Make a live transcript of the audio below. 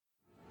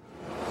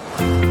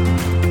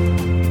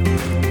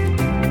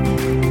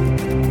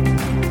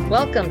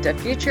Welcome to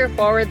Future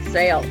Forward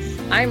Sales.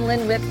 I'm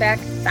Lynn Whitbeck,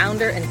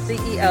 founder and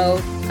CEO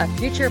of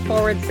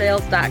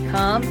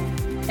FutureForwardSales.com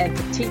and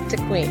Petite to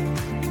Queen.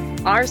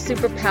 Our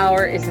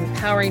superpower is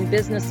empowering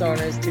business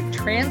owners to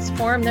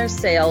transform their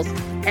sales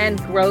and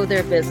grow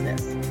their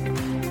business.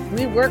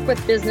 We work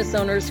with business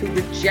owners who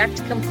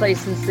reject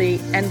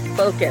complacency and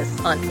focus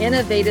on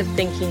innovative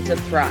thinking to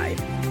thrive.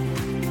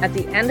 At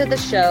the end of the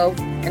show,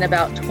 in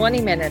about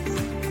 20 minutes,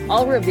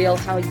 I'll reveal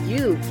how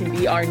you can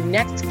be our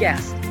next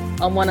guest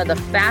on one of the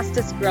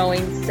fastest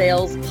growing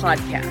sales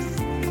podcasts.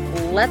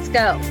 Let's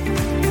go.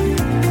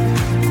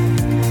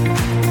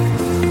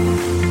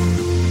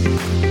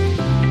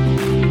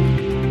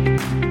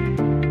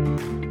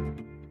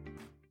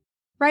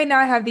 Right now,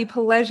 I have the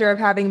pleasure of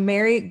having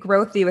Mary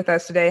Grothe with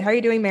us today. How are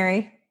you doing,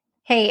 Mary?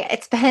 Hey,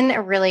 it's been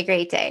a really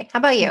great day. How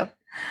about you?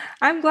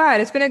 I'm glad.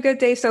 It's been a good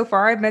day so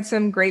far. I've met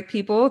some great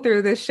people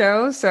through this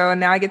show. So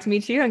now I get to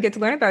meet you and get to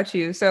learn about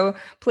you. So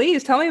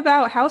please tell me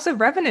about House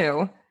of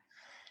Revenue.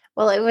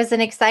 Well, it was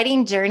an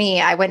exciting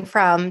journey. I went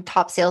from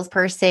top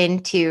salesperson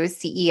to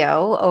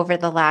CEO over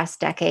the last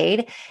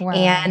decade,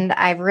 and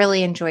I've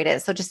really enjoyed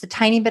it. So just a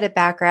tiny bit of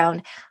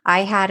background.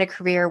 I had a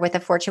career with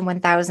a Fortune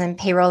 1000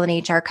 payroll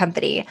and HR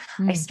company.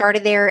 I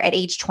started there at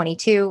age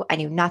 22. I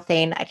knew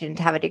nothing. I didn't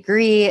have a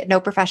degree,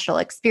 no professional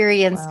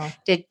experience,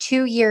 did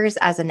 2 years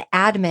as an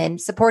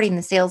admin supporting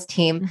the sales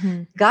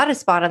team, got a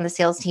spot on the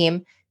sales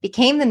team,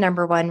 became the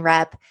number one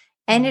rep,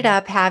 ended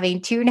up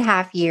having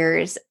 2.5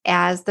 years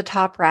as the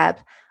top rep,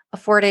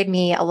 afforded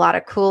me a lot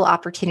of cool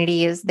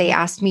opportunities. They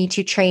asked me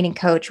to train and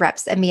coach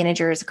reps and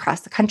managers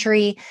across the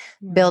country,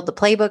 build the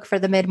playbook for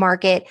the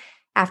mid-market.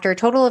 After a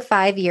total of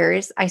 5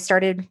 years, I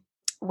started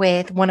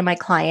with one of my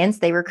clients.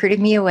 They recruited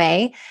me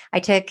away. I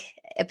took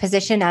a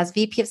position as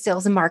VP of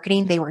Sales and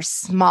Marketing. They were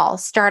small,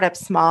 startup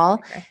small,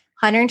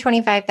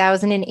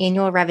 125,000 in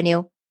annual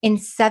revenue. In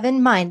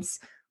 7 months,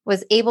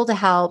 was able to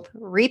help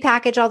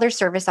repackage all their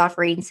service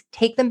offerings,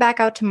 take them back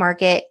out to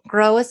market,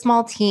 grow a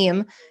small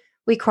team.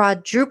 We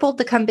quadrupled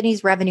the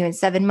company's revenue in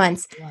 7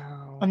 months.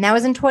 Wow. And that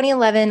was in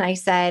 2011. I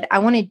said, I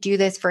want to do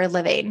this for a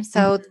living.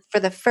 So for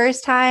the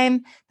first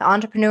time, the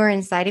entrepreneur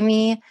inside of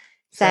me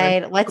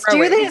said, let's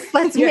do this.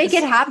 Let's make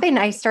it happen.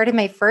 I started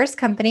my first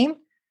company.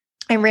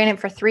 I ran it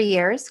for 3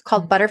 years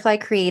called Butterfly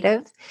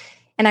Creative.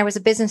 And I was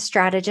a business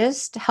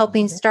strategist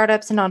helping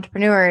startups and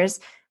entrepreneurs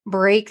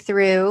break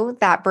through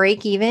that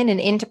break even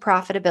and into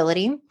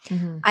profitability.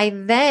 I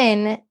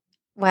then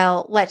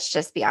Well, let's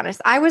just be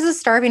honest. I was a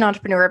starving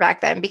entrepreneur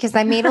back then because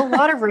I made a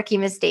lot of rookie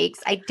mistakes.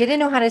 I didn't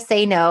know how to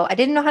say no. I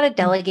didn't know how to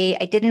delegate.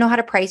 I didn't know how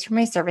to price for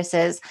my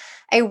services.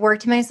 I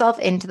worked myself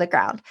into the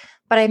ground.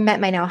 But I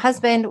met my now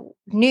husband,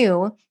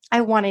 knew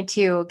I wanted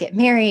to get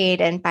married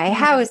and buy a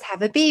house,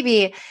 have a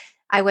baby.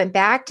 I went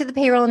back to the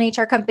payroll and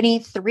HR company,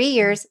 3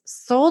 years,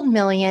 sold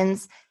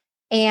millions.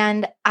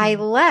 And I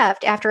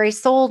left after I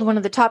sold one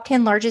of the top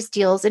 10 largest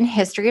deals in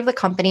history of the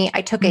company.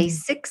 I took a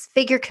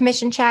 6-figure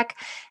commission check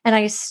and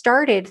I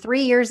started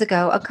 3 years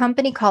ago a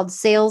company called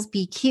Sales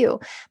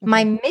BQ.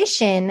 My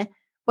mission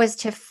was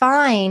to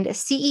find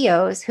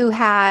CEOs who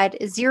had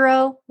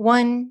 0,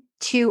 1,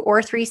 2,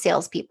 or 3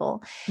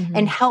 salespeople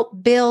and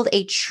help build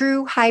a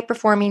true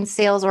high-performing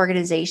sales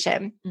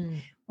organization.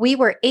 We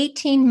were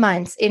 18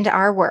 months into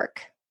our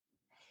work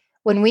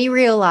when we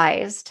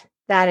realized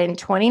that in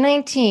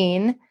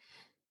 2019,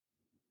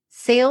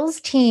 sales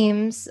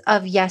teams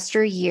of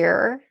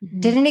yesteryear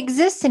didn't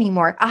exist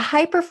anymore. A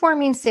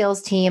high-performing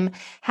sales team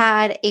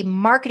had a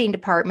marketing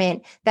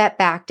department that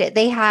backed it.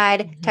 They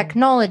had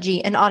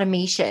technology and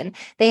automation.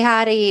 They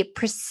had a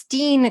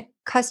pristine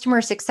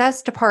customer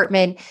success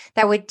department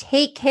that would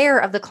take care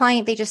of the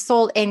client they just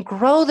sold and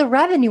grow the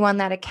revenue on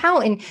that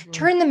account and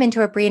turn them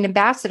into a brand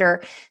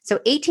ambassador. So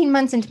 18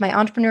 months into my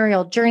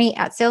entrepreneurial journey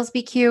at Sales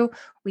BQ,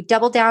 we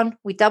doubled down,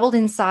 we doubled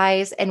in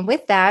size. And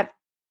with that,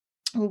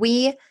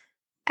 we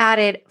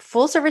added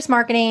full service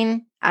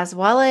marketing as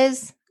well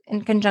as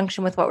in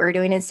conjunction with what we were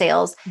doing in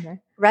sales,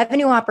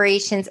 revenue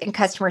operations, and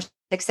customer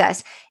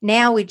success.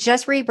 Now we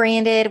just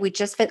rebranded. We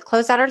just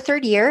closed out our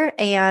 3rd year.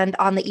 And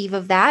on the eve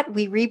of that,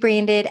 we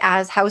rebranded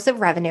as House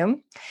of Revenue.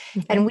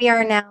 And we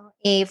are now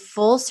a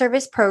full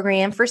service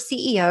program for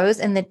CEOs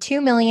in the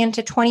 2 million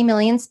to 20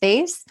 million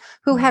space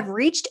who have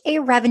reached a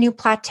revenue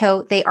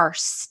plateau. They are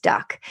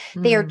stuck.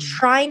 They are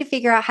trying to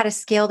figure out how to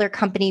scale their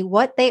company.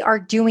 What they are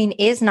doing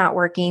is not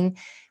working.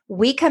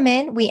 We come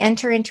in, we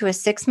enter into a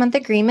 6-month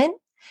agreement,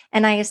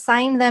 and I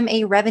assign them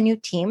a revenue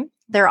team.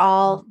 They're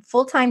all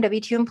full-time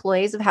W-2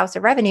 employees of House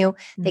of Revenue.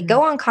 They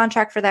go on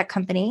contract for that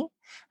company.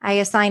 I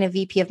assign a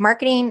VP of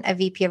marketing, a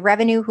VP of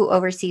revenue who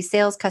oversees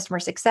sales, customer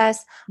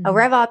success, a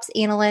RevOps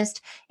analyst,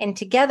 and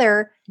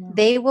together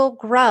they will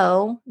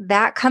grow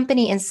that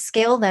company and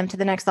scale them to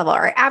the next level.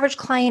 Our average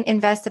client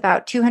invests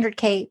about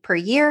 $200K per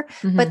year,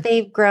 but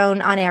they've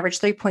grown on average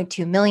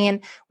 3.2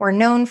 million. We're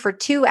known for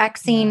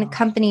 2xing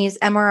companies'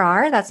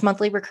 MRR, that's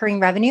monthly recurring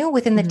revenue,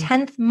 within the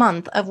 10th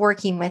month of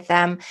working with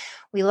them.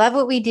 We love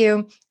what we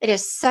do. It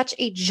is such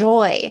a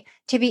joy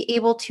to be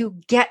able to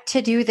get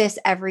to do this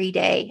every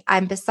day.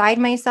 I'm beside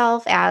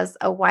myself as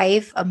a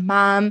wife, a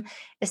mom,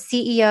 a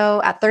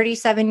CEO at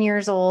 37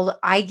 years old.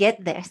 I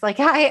get this. Like,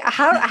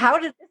 how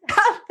did this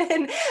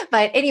happen?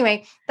 But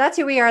anyway, that's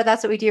who we are.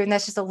 That's what we do. And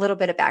that's just a little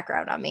bit of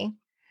background on me.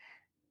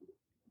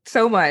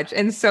 So much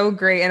and so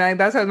great. And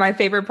that's my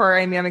favorite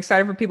part. I mean, I'm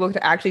excited for people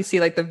to actually see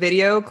like the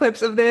video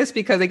clips of this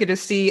because they could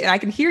just see and I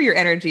can hear your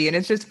energy. And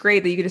it's just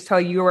great that you can just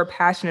tell you are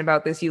passionate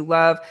about this. You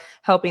love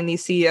helping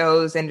these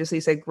CEOs and just, you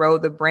say, grow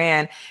the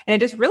brand. And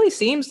it just really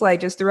seems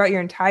like just throughout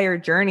your entire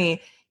journey,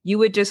 you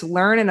would just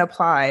learn and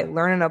apply.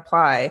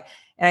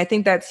 And I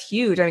think that's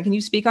huge. I mean, can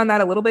you speak on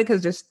that a little bit?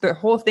 Because just the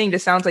whole thing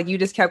just sounds like you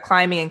just kept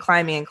climbing and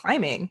climbing and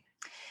climbing.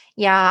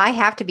 Yeah, I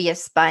have to be a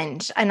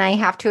sponge and I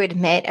have to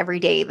admit every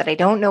day that I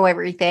don't know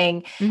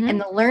everything. Mm-hmm.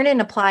 And the learn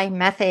and apply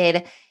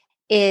method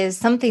is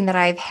something that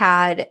I've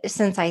had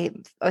since I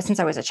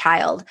was a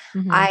child.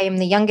 Mm-hmm. I am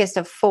the youngest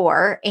of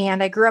 4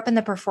 and I grew up in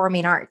the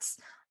performing arts.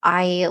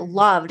 I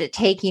loved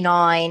taking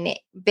on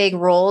big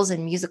roles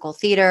in musical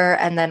theater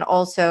and then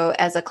also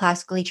as a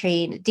classically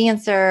trained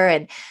dancer.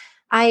 And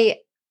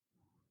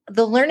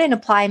the learn and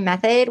apply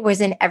method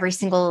was in every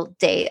single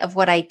day of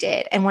what I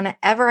did. And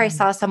whenever I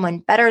saw someone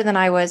better than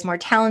I was, more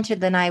talented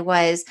than I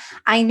was,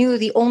 I knew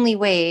the only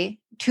way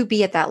to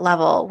be at that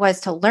level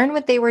was to learn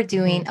what they were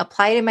doing,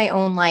 apply it in my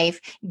own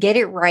life, get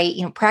it right,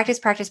 practice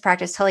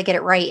till I get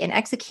it right and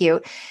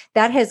execute.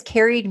 That has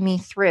carried me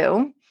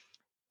through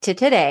to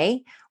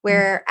today,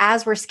 where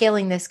as we're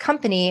scaling this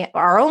company,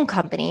 our own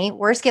company,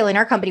 we're scaling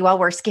our company while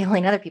we're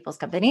scaling other people's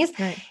companies.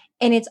 Right.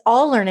 And it's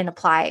all learn and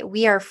apply.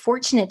 We are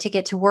fortunate to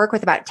get to work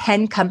with about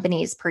 10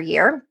 companies per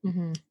year.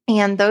 Mm-hmm.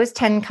 And those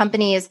 10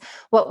 companies,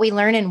 what we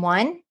learn in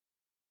one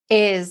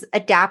is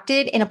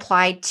adapted and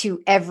applied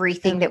to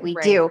everything that we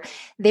do.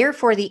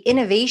 Therefore, the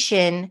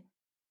innovation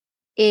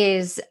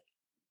is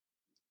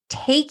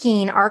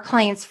taking our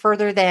clients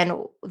further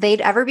than they'd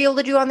ever be able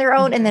to do on their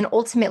own. Mm-hmm. And then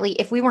ultimately,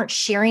 if we weren't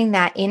sharing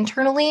that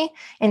internally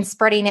and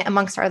spreading it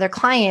amongst our other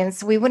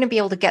clients, we wouldn't be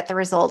able to get the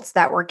results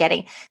that we're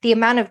getting. The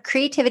amount of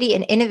creativity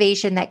and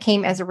innovation that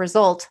came as a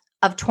result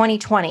of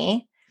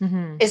 2020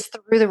 is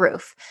through the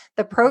roof.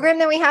 The program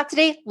that we have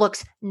today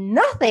looks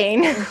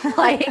nothing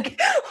like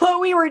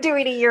what we were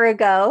doing a year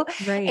ago.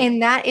 Right.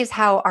 And that is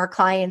how our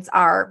clients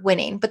are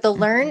winning. But the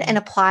learn and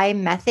apply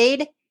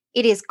method,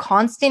 it is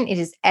constant. It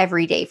is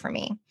every day for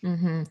me.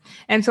 Mm-hmm.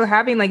 And so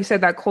having, like you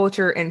said, that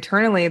culture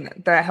internally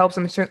that helps,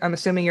 I'm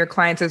assuming your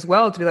clients as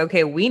well to be like,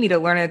 okay, we need to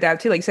learn and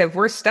adapt too. Like you said, if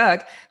we're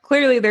stuck,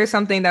 clearly there's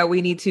something that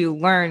we need to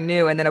learn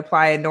new and then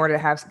apply in order to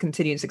have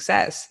continued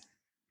success.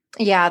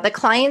 Yeah. The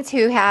clients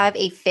who have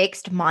a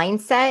fixed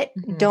mindset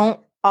don't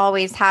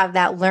always have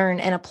that learn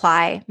and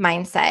apply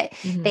mindset.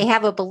 Mm-hmm. They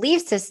have a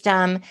belief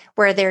system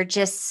where they're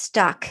just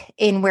stuck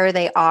in where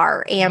they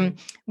are. And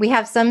we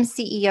have some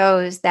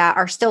CEOs that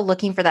are still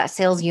looking for that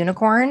sales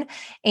unicorn,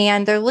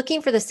 and they're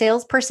looking for the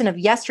salesperson of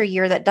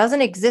yesteryear that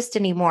doesn't exist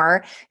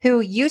anymore, who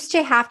used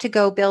to have to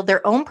go build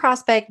their own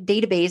prospect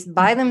database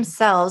by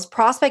themselves,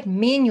 prospect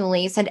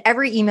manually, send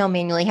every email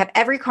manually, have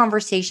every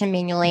conversation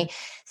manually,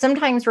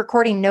 sometimes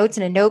recording notes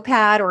in a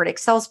notepad or an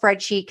Excel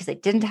spreadsheet because they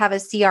didn't have a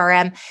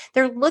CRM.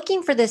 They're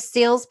looking for this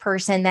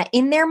salesperson that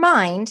in their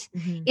mind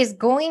is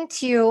going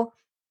to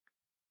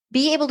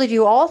be able to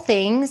do all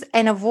things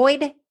and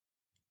avoid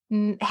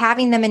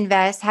having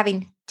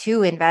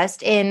to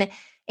invest in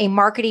a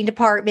marketing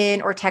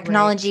department or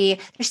technology.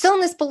 Right. They're still in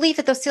this belief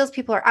that those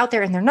salespeople are out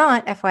there, and they're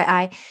not,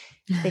 FYI.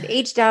 They've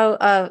aged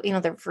out of,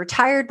 they're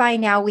retired by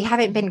now. We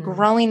haven't been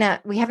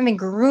we haven't been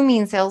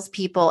grooming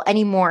salespeople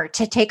anymore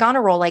to take on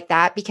a role like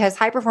that because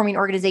high-performing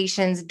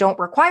organizations don't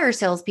require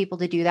salespeople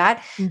to do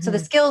that. So the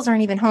skills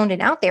aren't even honed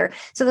and out there.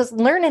 So this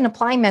learn and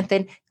apply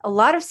method, a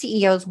lot of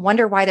CEOs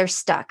wonder why they're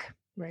stuck.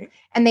 Right.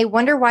 And they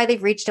wonder why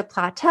they've reached a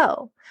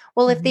plateau.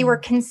 Well, if they were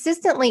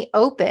consistently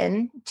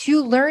open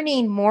to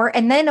learning more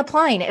and then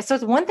applying it. So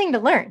it's one thing to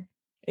learn.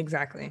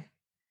 Exactly.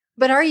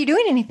 But are you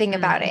doing anything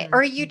about it?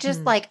 Or are you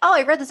just like, oh,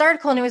 I read this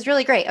article and it was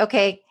really great.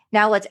 Okay,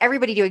 now let's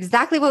everybody do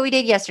exactly what we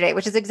did yesterday,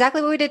 which is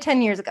exactly what we did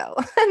 10 years ago.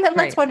 And then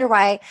let's wonder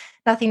why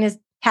nothing is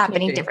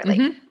happening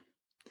differently.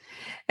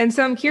 And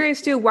so I'm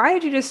curious too, why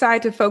did you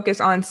decide to focus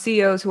on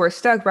CEOs who are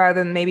stuck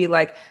rather than maybe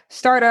like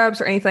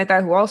startups or anything like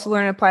that who also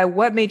learn and apply?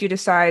 What made you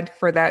decide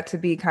for that to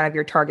be kind of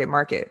your target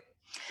market?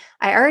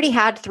 I already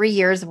had 3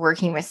 years of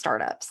working with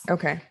startups.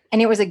 Okay.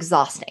 And it was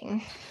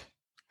exhausting.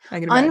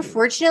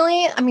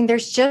 Unfortunately,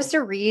 there's just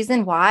a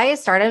reason why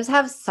startups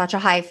have such a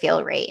high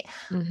fail rate.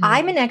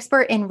 I'm an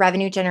expert in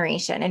revenue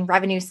generation and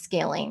revenue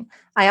scaling.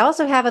 I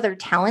also have other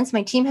talents.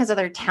 My team has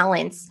other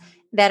talents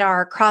that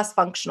are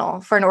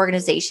cross-functional for an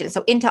organization.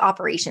 So into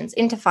operations,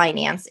 into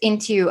finance,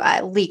 into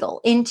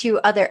legal, into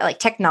other like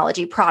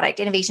technology,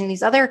 product, innovation,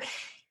 these other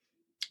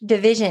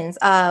divisions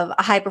of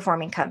a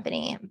high-performing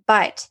company.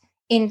 But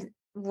in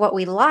what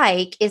we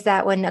like is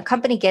that when a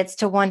company gets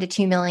to 1 to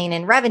 2 million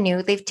in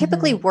revenue, they've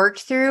typically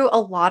worked through a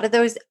lot of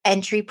those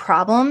entry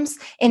problems,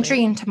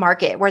 entry into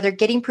market, where they're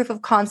getting proof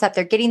of concept,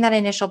 they're getting that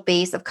initial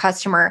base of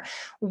customer.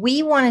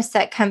 We want to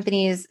set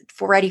companies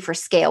ready for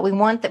scale. We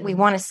want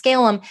to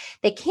scale them.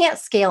 They can't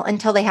scale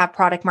until they have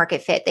product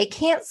market fit. They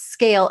can't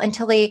scale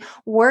until they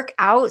work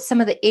out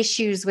some of the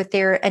issues with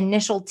their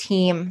initial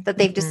team that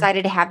they've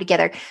decided to have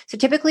together. So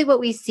typically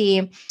what we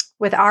see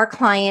with our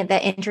client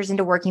that enters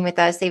into working with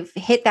us, they've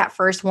hit that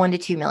first 1 to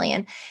 2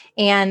 million.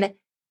 And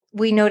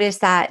we notice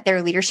that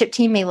their leadership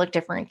team may look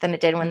different than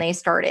it did when they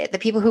started. The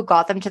people who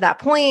got them to that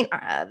point,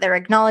 they're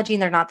acknowledging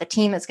they're not the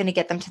team that's going to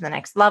get them to the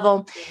next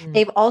level.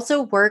 They've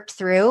also worked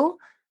through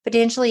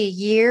potentially a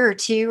year or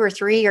 2 or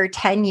 3 or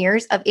 10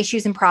 years of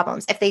issues and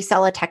problems. If they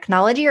sell a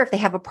technology or if they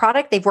have a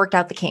product, they've worked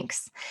out the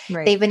kinks.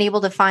 They've been able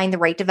to find the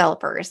right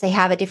developers. They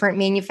have a different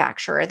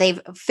manufacturer.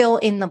 They've fill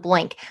in the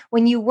blank.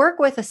 When you work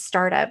with a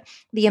startup,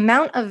 the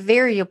amount of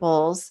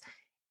variables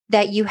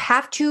that you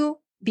have to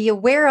be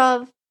aware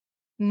of,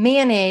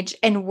 manage,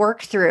 and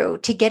work through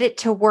to get it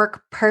to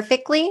work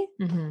perfectly,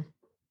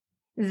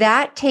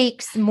 that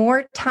takes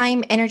more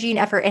time, energy, and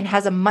effort and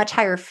has a much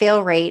higher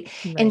fail rate.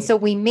 And so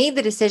we made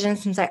the decision,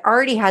 since I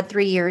already had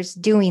 3 years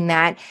doing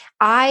that,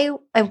 I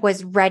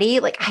was ready.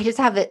 Like, I just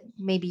have it.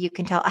 Maybe you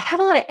can tell I have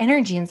a lot of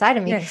energy inside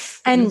of me.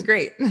 And it's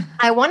great.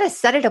 I want to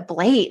set it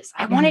ablaze.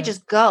 I want to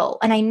just go.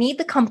 And I need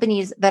the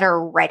companies that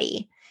are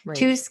ready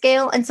to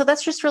scale. And so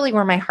that's just really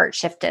where my heart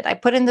shifted. I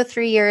put in the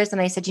 3 years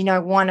and I said, I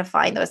want to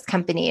find those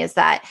companies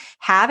that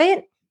have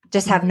it,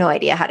 just have no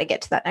idea how to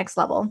get to that next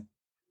level.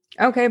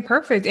 Okay,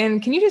 perfect.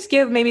 And can you just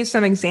give maybe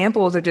some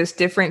examples of just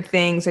different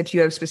things that you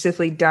have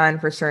specifically done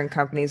for certain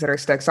companies that are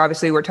stuck? So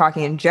obviously we're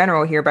talking in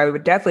general here, but I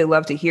would definitely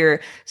love to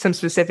hear some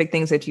specific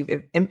things that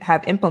you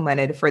have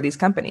implemented for these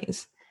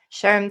companies.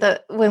 Sure.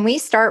 When we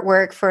start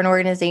work for an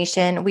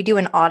organization, we do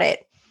an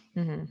audit.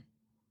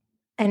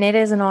 And it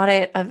is an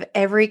audit of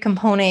every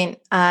component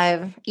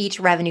of each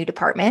revenue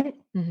department,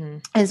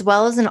 as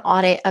well as an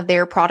audit of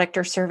their product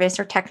or service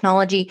or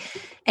technology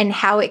and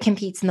how it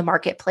competes in the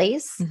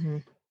marketplace.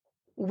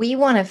 We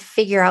want to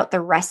figure out the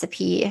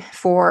recipe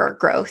for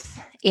growth,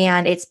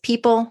 and it's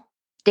people,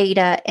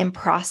 data, and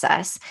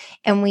process.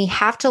 And we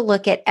have to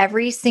look at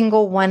every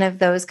single one of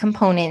those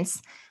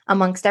components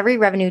amongst every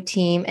revenue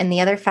team and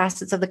the other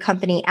facets of the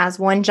company as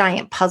one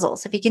giant puzzle.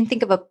 So if you can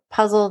think of a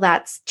puzzle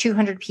that's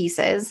 200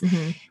 pieces,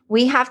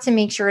 we have to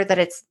make sure that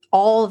it's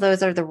all of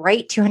those are the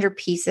right 200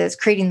 pieces,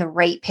 creating the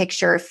right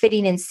picture,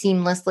 fitting in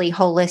seamlessly,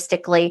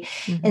 holistically.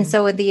 And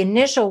so with the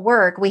initial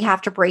work, we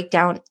have to break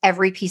down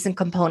every piece and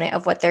component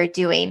of what they're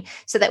doing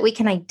so that we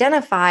can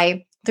identify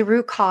the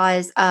root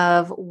cause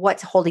of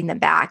what's holding them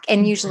back.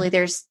 And usually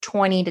there's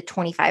 20 to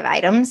 25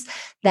 items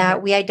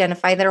that we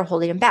identify that are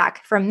holding them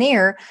back. From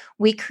there,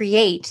 we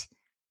create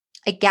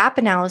a gap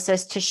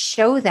analysis to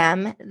show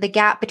them the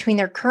gap between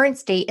their current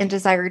state and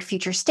desired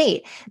future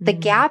state. The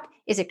gap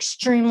is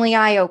extremely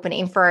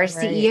eye-opening for our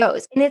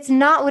CEOs. And it's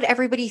not what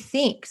everybody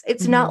thinks.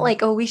 It's not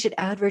like, we should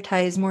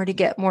advertise more to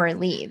get more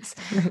leads.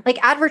 Like,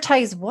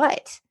 advertise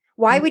what?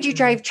 Why would you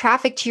drive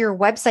traffic to your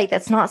website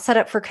that's not set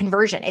up for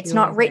conversion? It's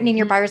not written in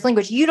your buyer's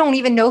language. You don't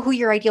even know who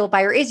your ideal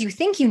buyer is. You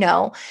think you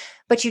know,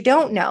 but you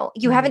don't know.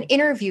 You haven't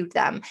interviewed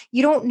them.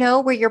 You don't know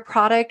where your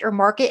product or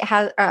market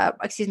has,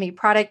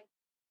 product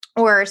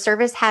or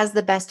service has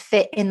the best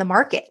fit in the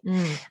market.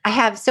 I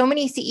have so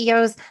many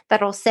CEOs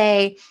that'll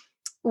say,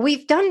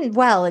 we've done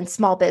well in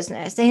small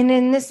business, and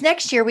in this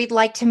next year, we'd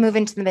like to move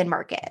into the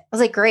mid-market. I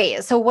was like,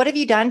 great. So what have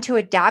you done to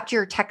adapt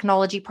your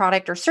technology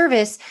product or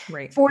service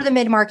for the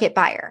mid-market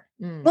buyer?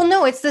 Well,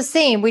 no, it's the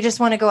same. We just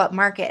want to go up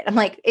market. I'm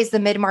like, is the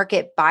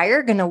mid-market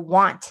buyer going to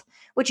want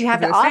what you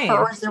have to offer?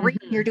 Or is the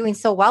reason you're doing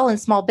so well in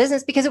small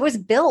business because it was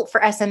built for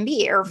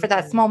SMB or for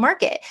that small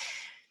market?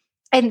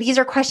 And these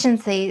are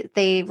questions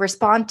they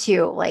respond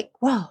to like,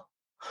 whoa.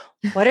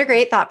 What a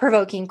great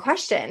thought-provoking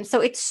question.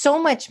 So it's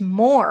so much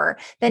more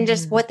than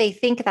just what they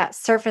think that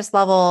surface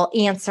level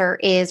answer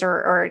is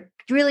or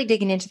really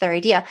digging into their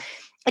idea.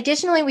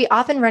 Additionally, we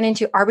often run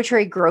into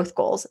arbitrary growth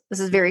goals. This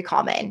is very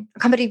common. A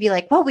company would be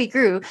like, well, we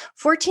grew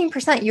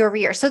 14% year over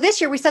year. So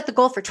this year we set the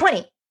goal for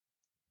 20.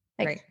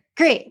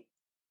 Great.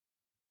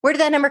 Where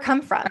did that number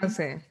come from?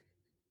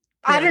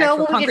 I don't know.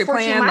 Well, we did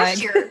 14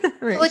 last year.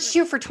 So let's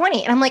shoot for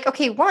 20. And I'm like,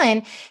 okay,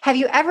 one, have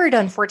you ever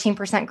done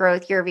 14%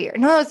 growth year over year?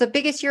 No, it's the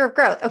biggest year of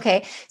growth.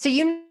 Okay. So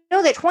you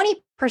know that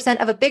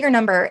 20% of a bigger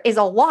number is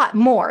a lot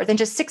more than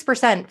just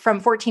 6% from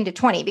 14 to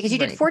 20 because you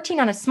did 14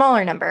 on a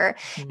smaller number.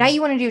 Now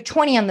you want to do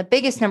 20 on the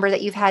biggest number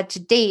that you've had to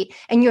date,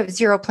 and you have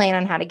zero plan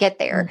on how to get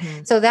there.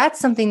 So that's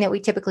something that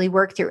we typically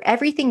work through.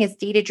 Everything is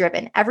data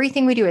driven.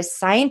 Everything we do is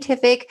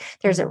scientific.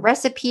 There's a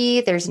recipe,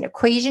 there's an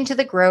equation to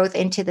the growth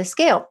and to the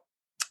scale.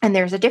 And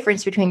there's a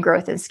difference between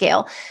growth and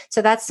scale.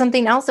 So that's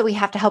something else that we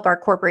have to help our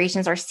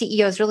corporations, our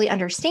CEOs really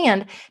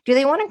understand. Do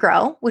they want to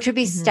grow, which would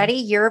be steady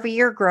year over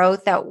year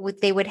growth that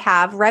they would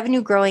have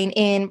revenue growing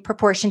in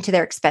proportion to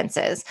their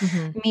expenses?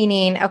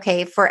 Meaning,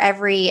 okay, for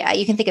every,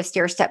 you can think of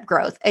stair step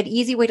growth. An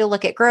easy way to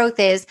look at growth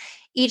is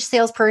each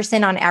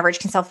salesperson on average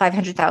can sell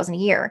 500,000 a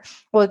year.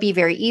 Well, it'd be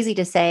very easy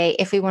to say,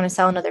 if we want to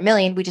sell another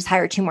million, we just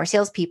hire 2 more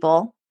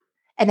salespeople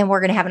and then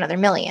we're going to have another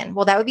million.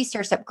 Well, that would be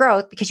stair-step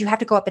growth because you have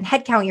to go up in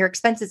headcount, your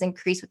expenses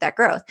increase with that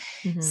growth.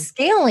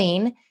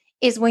 Scaling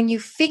is when you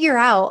figure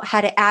out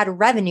how to add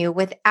revenue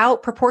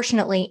without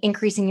proportionately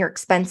increasing your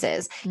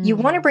expenses. You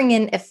want to bring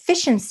in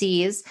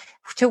efficiencies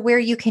to where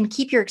you can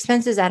keep your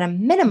expenses at a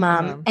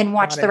minimum and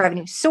watch the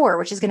revenue soar,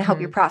 which is going to help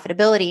your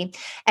profitability.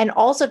 And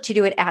also to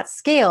do it at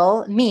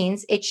scale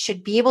means it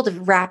should be able to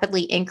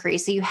rapidly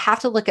increase. So you have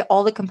to look at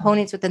all the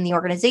components within the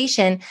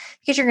organization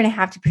because you're going to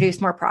have to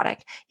produce more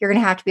product. You're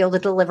going to have to be able to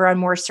deliver on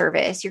more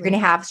service. You're going to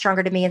have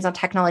stronger demands on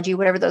technology,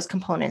 whatever those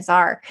components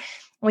are.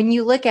 When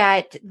you look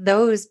at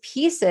those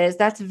pieces,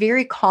 that's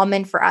very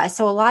common for us.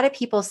 So a lot of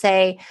people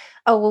say,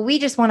 oh, well, we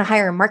just want to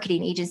hire a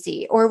marketing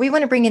agency or we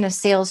want to bring in a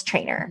sales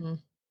trainer. I'm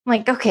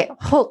like, okay,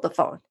 hold the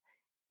phone.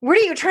 What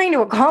are you trying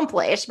to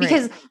accomplish?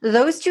 Because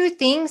those two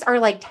things are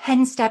like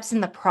 10 steps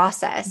in the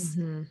process.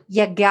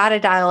 You got to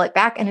dial it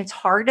back. And it's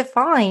hard to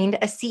find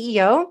a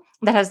CEO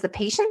that has the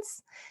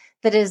patience,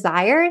 the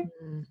desire,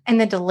 and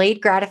the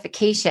delayed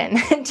gratification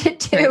to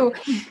do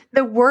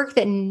the work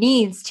that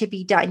needs to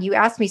be done. You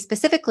asked me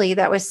specifically,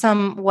 that was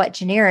somewhat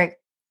generic.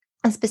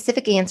 A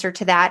specific answer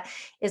to that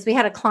is we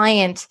had a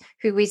client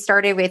who we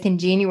started with in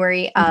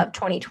January of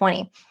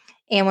 2020.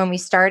 And when we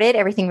started,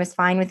 everything was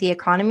fine with the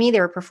economy. They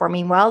were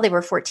performing well. They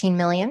were 14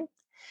 million.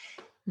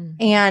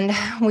 And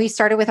we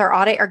started with our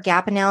audit, our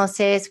gap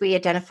analysis. We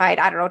identified,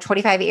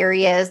 25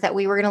 areas that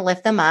we were going to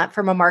lift them up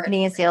from a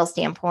marketing and sales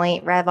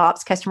standpoint,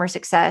 RevOps, customer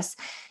success.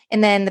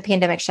 And then the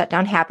pandemic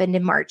shutdown happened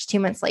in March, 2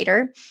 months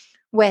later.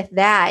 With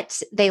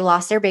that, they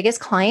lost their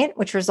biggest client,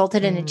 which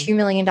resulted in a $2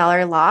 million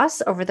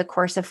loss over the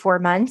course of 4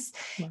 months.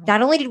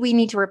 Not only did we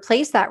need to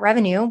replace that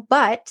revenue,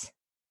 but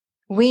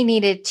we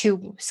needed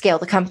to scale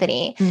the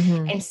company.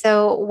 And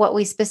so what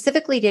we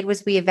specifically did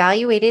was we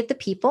evaluated the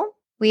people,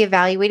 we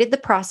evaluated the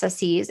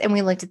processes, and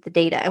we looked at the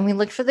data and we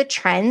looked for the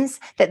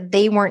trends that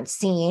they weren't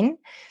seeing.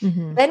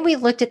 Then we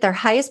looked at their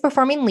highest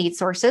performing lead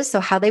sources, so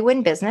how they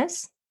win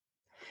business.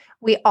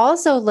 We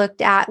also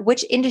looked at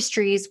which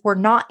industries were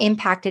not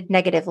impacted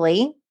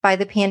negatively by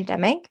the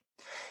pandemic.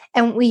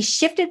 And we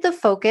shifted the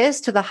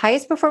focus to the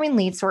highest performing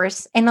lead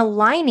source and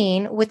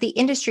aligning with the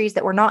industries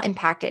that were not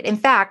impacted. In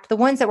fact, the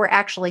ones that were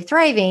actually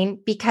thriving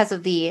because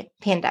of the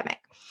pandemic.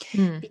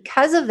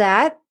 Because of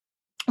that,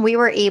 we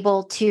were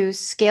able to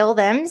scale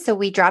them. So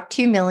we dropped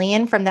 2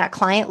 million from that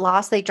client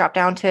loss. They dropped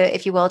down to,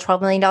 if you will, a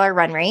 $12 million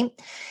run rate.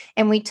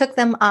 And we took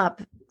them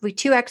up. We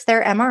 2x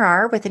their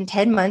MRR within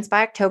 10 months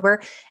by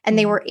October, and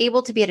they were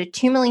able to be at a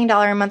 $2 million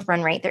a month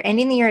run rate. They're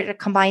ending the year at a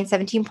combined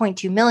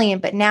 17.2 million,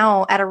 but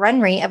now at a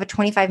run rate of a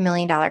 $25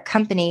 million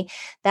company.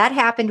 That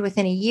happened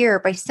within a year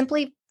by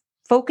simply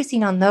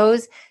focusing on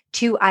those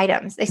 2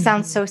 items. They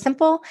sound so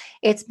simple.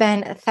 It's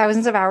been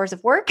thousands of hours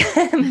of work,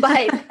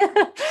 but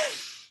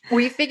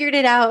we figured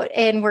it out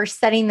and we're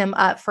setting them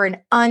up for an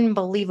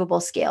unbelievable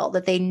scale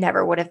that they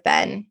never would have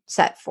been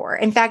set for.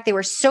 In fact, they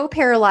were so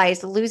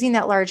paralyzed losing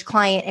that large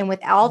client and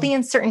with all the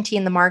uncertainty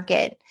in the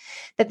market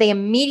that they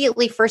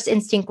immediately first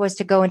instinct was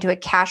to go into a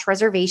cash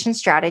reservation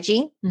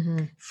strategy,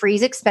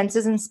 freeze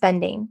expenses and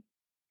spending,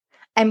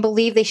 and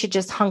believe they should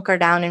just hunker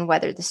down and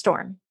weather the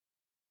storm.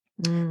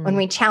 When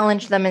we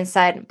challenged them and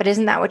said, but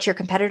isn't that what your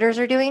competitors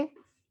are doing?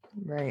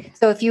 Right.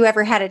 So if you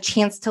ever had a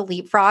chance to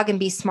leapfrog and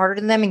be smarter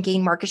than them and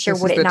gain market share,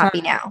 would it not be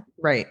now?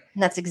 Right.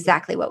 And that's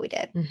exactly what we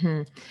did.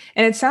 And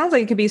it sounds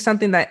like it could be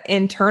something that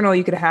internal,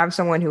 you could have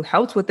someone who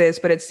helps with this,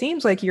 but it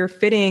seems like you're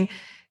fitting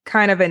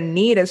kind of a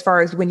need as far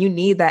as when you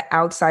need that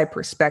outside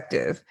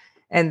perspective.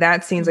 And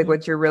that seems like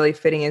what you're really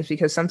fitting is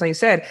because sometimes you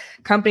said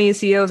company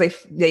CEOs,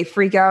 they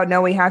freak out.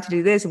 No, we have to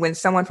do this. And when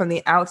someone from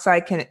the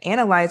outside can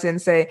analyze it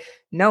and say,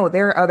 no,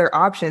 there are other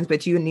options,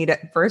 but you need to,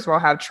 first of all,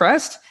 have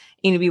trust.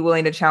 You need to be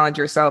willing to challenge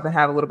yourself and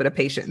have a little bit of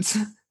patience.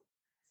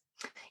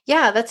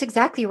 Yeah, that's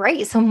exactly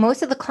right. So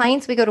most of the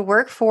clients we go to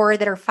work for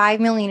that are 5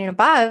 million and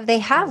above, they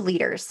have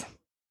leaders.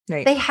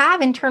 Right. They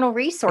have internal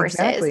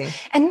resources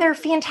and they're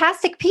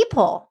fantastic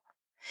people.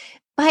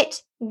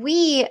 But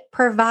we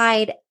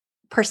provide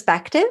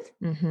perspective,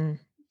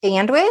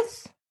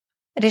 bandwidth,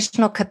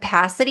 additional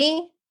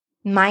capacity,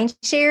 mind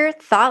share,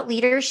 thought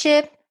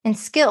leadership, and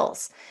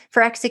skills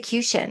for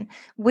execution.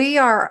 We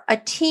are a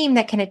team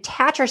that can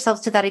attach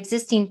ourselves to that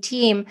existing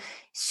team,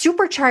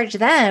 supercharge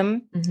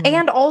them,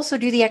 and also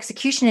do the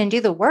execution and do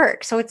the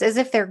work. So it's as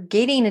if they're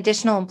getting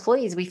additional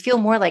employees. We feel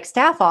more like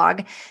staff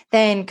aug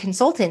than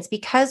consultants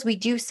because we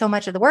do so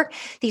much of the work.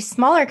 These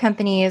smaller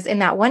companies in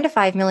that 1 to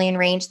 5 million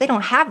range, they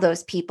don't have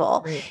those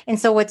people. Right. And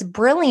so what's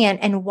brilliant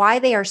and why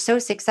they are so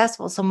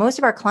successful. So most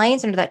of our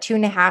clients under that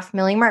 2.5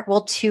 million mark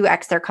will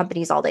 2x their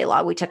companies all day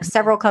long. We took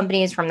several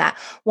companies from that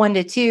 1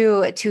 to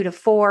 2, 2 to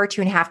 4,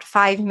 2.5 to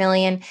 5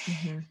 million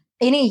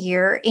in a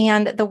year.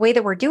 And the way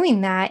that we're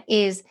doing that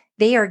is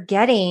they are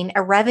getting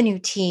a revenue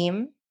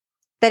team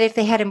that if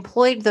they had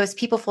employed those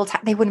people full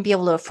time, they wouldn't be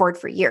able to afford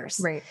for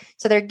years. Right.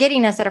 So they're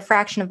getting us at a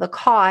fraction of the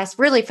cost,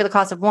 really for the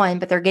cost of one,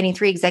 but they're getting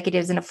 3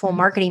 executives and a full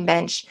marketing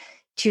bench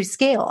to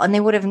scale, and they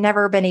would have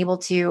never been able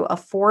to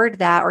afford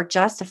that or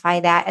justify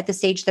that at the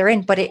stage they're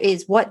in, but it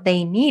is what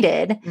they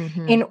needed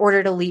in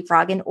order to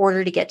leapfrog, in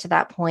order to get to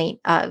that point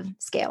of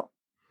scale.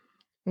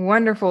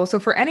 Wonderful. So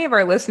for any of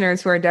our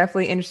listeners who are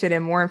definitely interested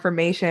in more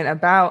information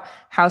about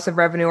House of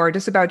Revenue or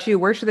just about you,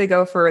 where should they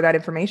go for that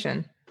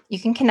information? You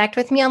can connect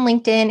with me on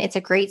LinkedIn. It's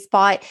a great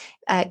spot.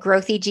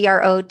 Grothe,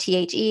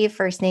 Grothe,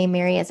 first name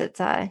Mary as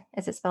it's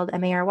spelled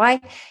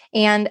Mary.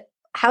 And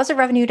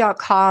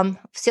houseofrevenue.com,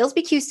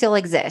 SalesBQ still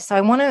exists. So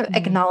I want to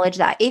acknowledge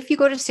that. If you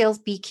go to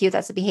SalesBQ,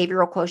 that's the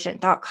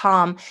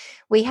behavioralquotient.com,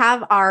 we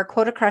have our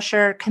Quota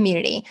Crusher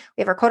community.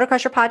 We have our Quota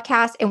Crusher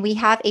podcast, and we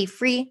have a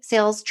free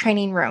sales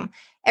training room.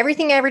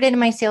 Everything I ever did in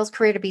my sales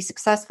career to be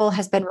successful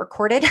has been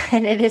recorded,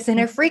 and it is in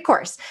a free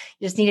course.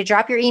 You just need to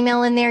drop your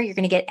email in there. You're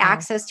going to get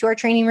access to our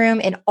training room,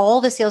 and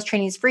all the sales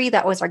training is free.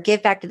 That was our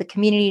give back to the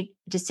community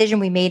decision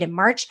we made in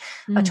March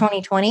of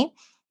 2020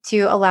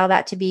 to allow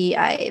that to be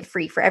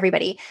free for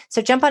everybody.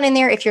 So jump on in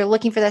there if you're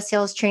looking for that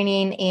sales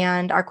training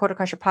and our Quota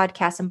Crusher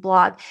podcast and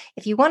blog.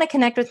 If you want to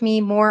connect with me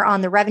more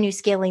on the revenue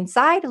scaling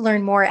side,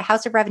 learn more at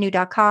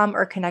houseofrevenue.com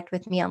or connect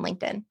with me on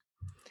LinkedIn.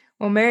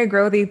 Well, Mary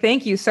Grothe,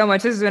 thank you so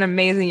much. This has been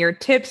amazing. Your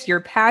tips,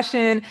 your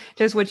passion,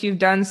 just what you've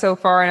done so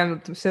far.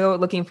 And I'm so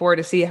looking forward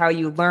to see how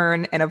you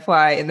learn and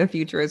apply in the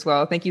future as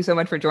well. Thank you so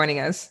much for joining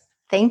us.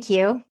 Thank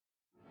you.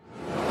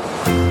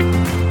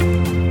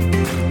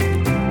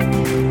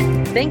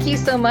 Thank you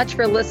so much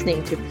for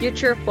listening to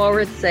Future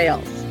Forward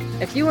Sales.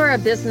 If you are a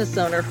business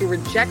owner who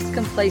rejects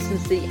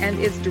complacency and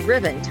is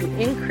driven to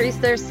increase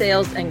their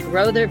sales and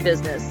grow their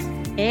business,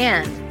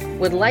 and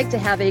would like to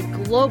have a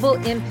global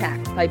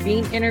impact by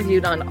being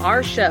interviewed on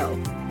our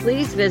show,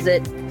 please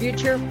visit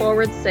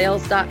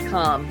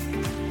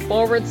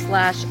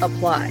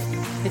futureforwardsales.com/apply.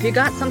 If you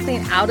got something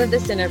out of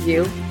this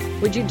interview,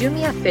 would you do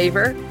me a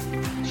favor?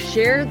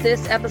 Share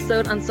this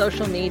episode on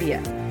social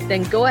media.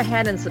 Then go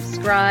ahead and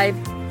subscribe,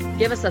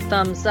 give us a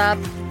thumbs up,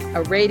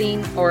 a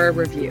rating, or a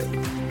review.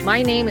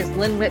 My name is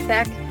Lynn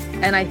Whitbeck,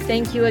 and I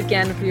thank you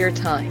again for your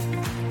time.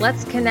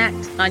 Let's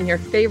connect on your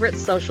favorite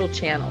social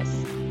channels.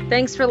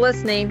 Thanks for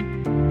listening.